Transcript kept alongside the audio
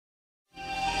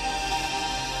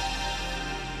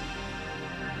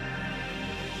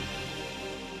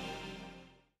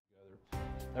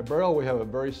At Beryl, we have a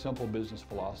very simple business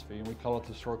philosophy, and we call it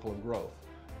the circle of growth.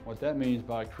 What that means,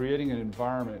 by creating an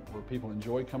environment where people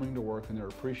enjoy coming to work and they're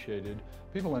appreciated,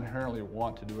 people inherently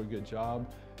want to do a good job.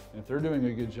 And if they're doing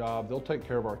a good job, they'll take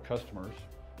care of our customers.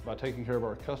 By taking care of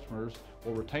our customers,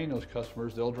 we'll retain those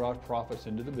customers, they'll drive profits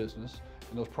into the business,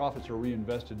 and those profits are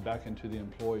reinvested back into the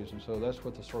employees. And so that's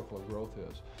what the circle of growth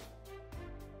is.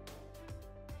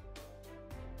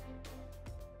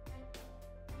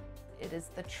 It is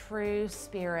the true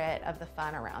spirit of the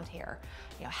fun around here.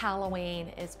 You know, Halloween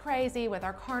is crazy with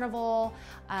our carnival.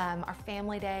 Our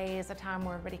family day is a time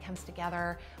where everybody comes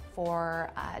together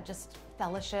for just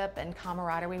fellowship and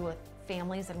camaraderie with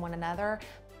families and one another.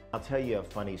 I'll tell you a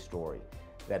funny story,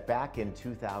 that back in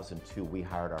 2002, we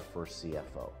hired our first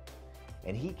CFO.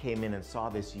 And he came in and saw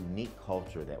this unique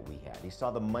culture that we had. He saw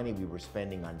the money we were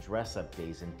spending on dress-up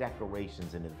days and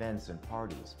decorations and events and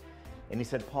parties. And he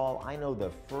said, Paul, I know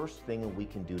the first thing that we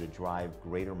can do to drive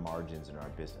greater margins in our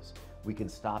business. We can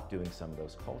stop doing some of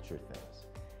those culture things.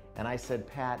 And I said,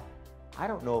 Pat, I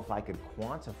don't know if I could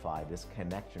quantify this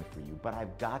connection for you, but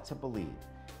I've got to believe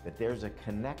that there's a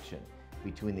connection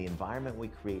between the environment we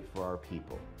create for our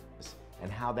people and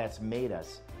how that's made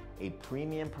us a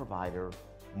premium provider,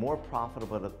 more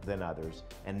profitable than others,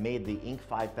 and made the Inc.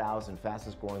 5000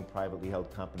 fastest growing privately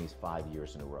held companies 5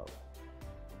 years in a row.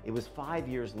 It was 5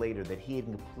 years later that he had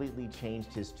completely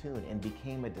changed his tune and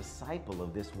became a disciple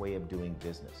of this way of doing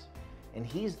business. And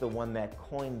he's the one that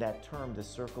coined that term, the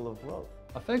circle of growth.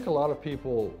 I think a lot of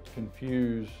people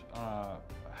confuse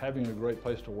having a great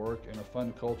place to work and a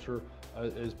fun culture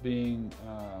as being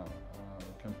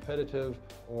competitive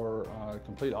or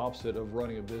complete opposite of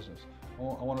running a business. I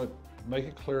want to make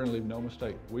it clear and leave no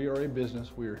mistake. We are a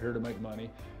business. We are here to make money,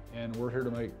 and we're here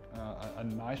to make a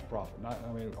nice profit.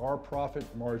 Our profit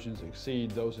margins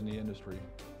exceed those in the industry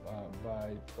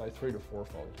by 3 to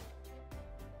 4-fold.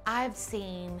 I've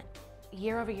seen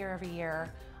year over year over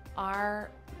year, our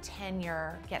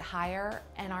tenure get higher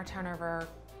and our turnover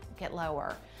get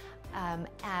lower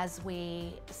as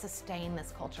we sustain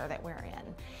this culture that we're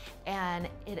in. And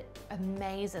it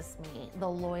amazes me the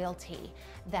loyalty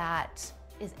that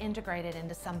is integrated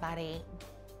into somebody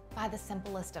by the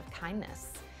simplest of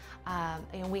kindness.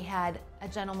 And we had a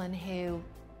gentleman who,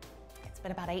 it's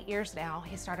been about 8 years now,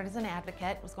 he started as an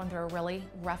advocate, was going through a really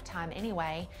rough time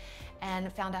anyway,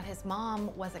 and found out his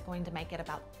mom wasn't going to make it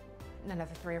about another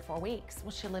 3 or 4 weeks.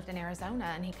 Well, she lived in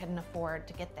Arizona and he couldn't afford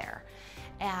to get there.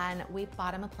 And we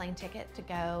bought him a plane ticket to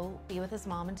go be with his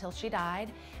mom until she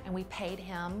died, and we paid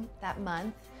him that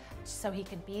month so he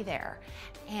could be there.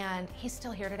 And he's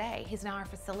still here today. He's now our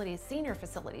senior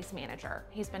facilities manager.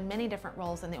 He's been many different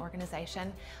roles in the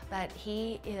organization, but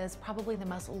he is probably the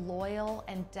most loyal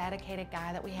and dedicated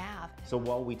guy that we have. So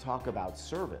while we talk about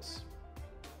service,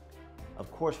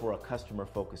 of course we're a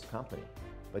customer-focused company,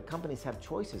 but companies have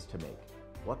choices to make.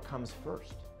 What comes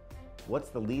first? What's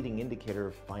the leading indicator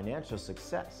of financial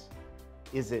success?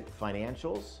 Is it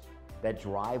financials that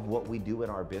drive what we do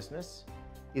in our business?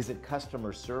 Is it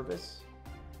customer service?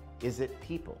 Is it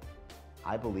people?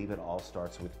 I believe it all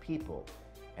starts with people,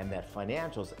 and that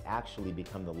financials actually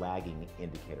become the lagging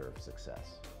indicator of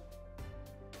success.